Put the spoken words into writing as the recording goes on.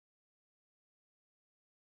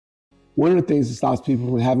One of the things that stops people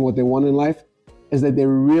from having what they want in life is that they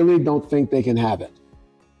really don't think they can have it.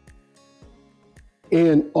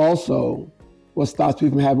 And also, what stops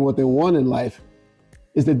people from having what they want in life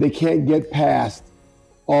is that they can't get past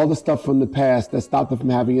all the stuff from the past that stopped them from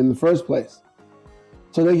having it in the first place.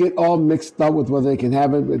 So they get all mixed up with whether they can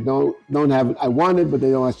have it, but don't have it. I want it, but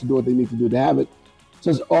they don't actually do what they need to do to have it.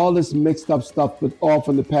 So it's all this mixed up stuff, but all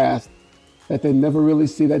from the past that they never really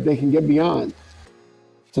see that they can get beyond.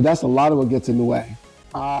 So that's a lot of what gets in the way.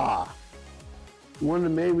 One of the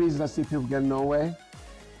main reasons I see people get in the way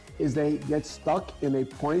is they get stuck in a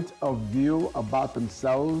point of view about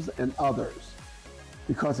themselves and others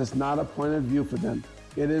because it's not a point of view for them.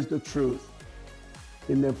 It is the truth.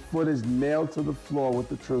 And their foot is nailed to the floor with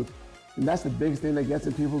the truth. And that's the biggest thing that gets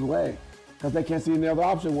in people's way because they can't see any other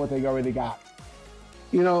option what they already got.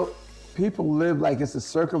 You know, people live like it's the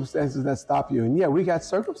circumstances that stop you. And yeah, we got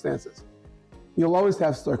circumstances. You'll always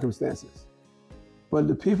have circumstances. But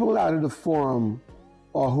the people out of the forum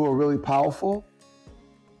or who are really powerful,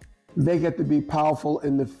 they get to be powerful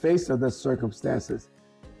in the face of the circumstances.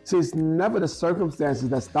 See, it's never the circumstances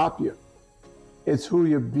that stop you. It's who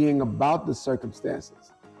you're being about the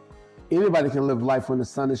circumstances. Anybody can live life when the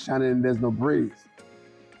sun is shining and there's no breeze.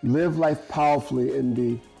 Live life powerfully in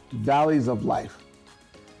the valleys of life.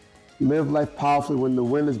 Live life powerfully when the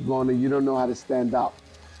wind is blowing and you don't know how to stand up.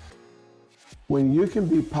 When you can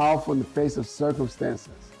be powerful in the face of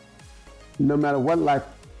circumstances, no matter what life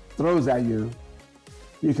throws at you,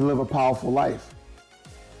 you can live a powerful life.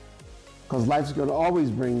 Because life's going to always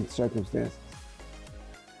bring circumstances.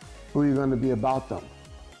 Who are you going to be about them?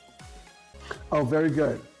 Oh, very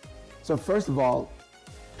good. So first of all,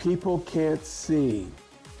 people can't see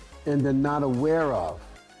and they're not aware of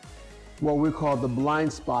what we call the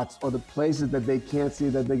blind spots or the places that they can't see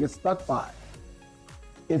that they get stuck by.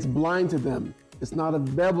 It's blind to them. It's not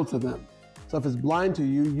available to them. So if it's blind to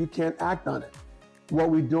you, you can't act on it. What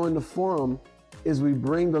we do in the forum is we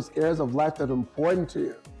bring those areas of life that are important to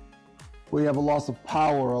you, where you have a loss of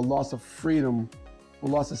power, a loss of freedom, a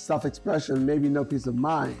loss of self-expression, maybe no peace of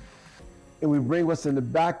mind. And we bring what's in the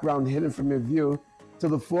background hidden from your view to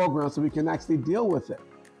the foreground so we can actually deal with it.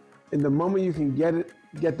 And the moment you can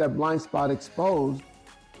get that blind spot exposed,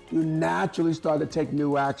 you naturally start to take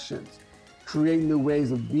new actions, create new ways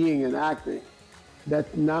of being and acting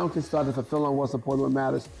that now can start to fulfill on what's important, what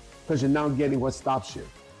matters, because you're now getting what stops you.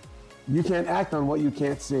 You can't act on what you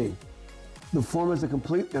can't see. The form is a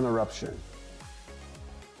complete interruption.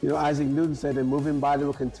 You know, Isaac Newton said a moving body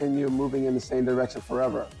will continue moving in the same direction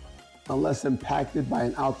forever, unless impacted by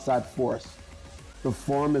an outside force. The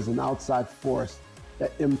form is an outside force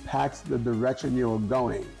that impacts the direction you're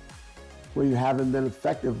going, where you haven't been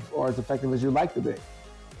effective or as effective as you'd like to be.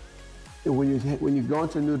 And when you go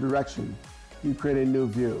into a new direction, you create a new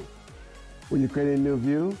view. When you create a new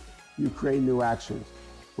view, you create new actions.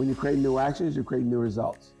 When you create new actions, you create new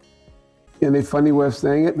results. And a funny way of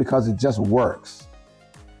saying it, because it just works.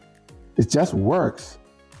 It just works.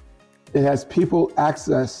 It has people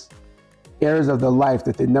access areas of their life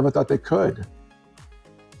that they never thought they could.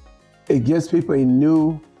 It gives people a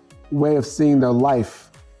new way of seeing their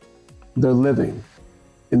life, their living,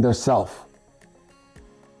 and their self.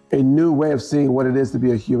 A new way of seeing what it is to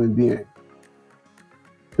be a human being.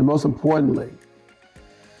 And most importantly,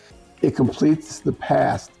 it completes the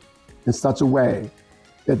past in such a way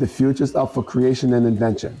that the future is up for creation and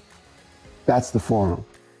invention. That's the forum.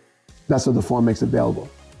 That's what the forum makes available.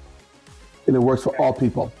 And it works for all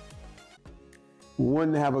people.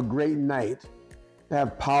 One, to have a great night, to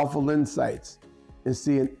have powerful insights, and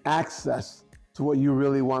see an access to what you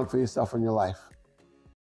really want for yourself in your life.